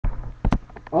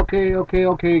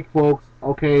Okay, folks.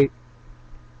 Okay.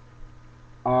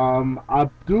 I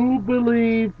do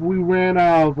believe we ran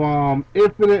out of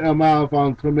infinite amount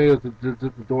of tomatoes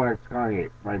to throw at Kanye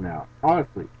right now.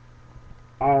 Honestly,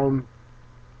 um,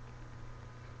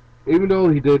 even though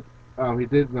he did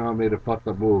made a fucked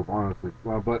up move. Honestly,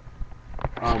 but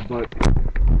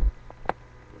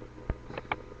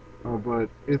but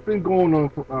it's been going on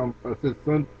for, since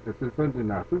Sunday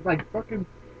now. Since like fucking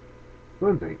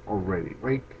Sunday already.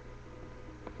 Like,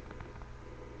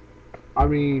 I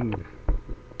mean,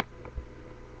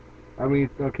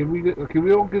 can we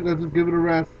all just give it a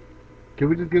rest? Can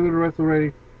we just give it a rest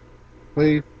already,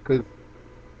 please? Because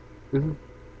this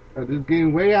is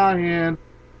getting way out of hand.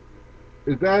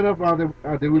 Is that enough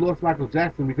that we lost Michael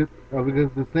Jackson because of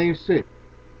the same shit?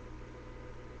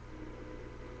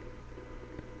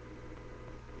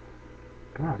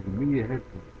 God, the media heads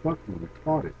are fucking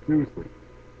retarded. Seriously.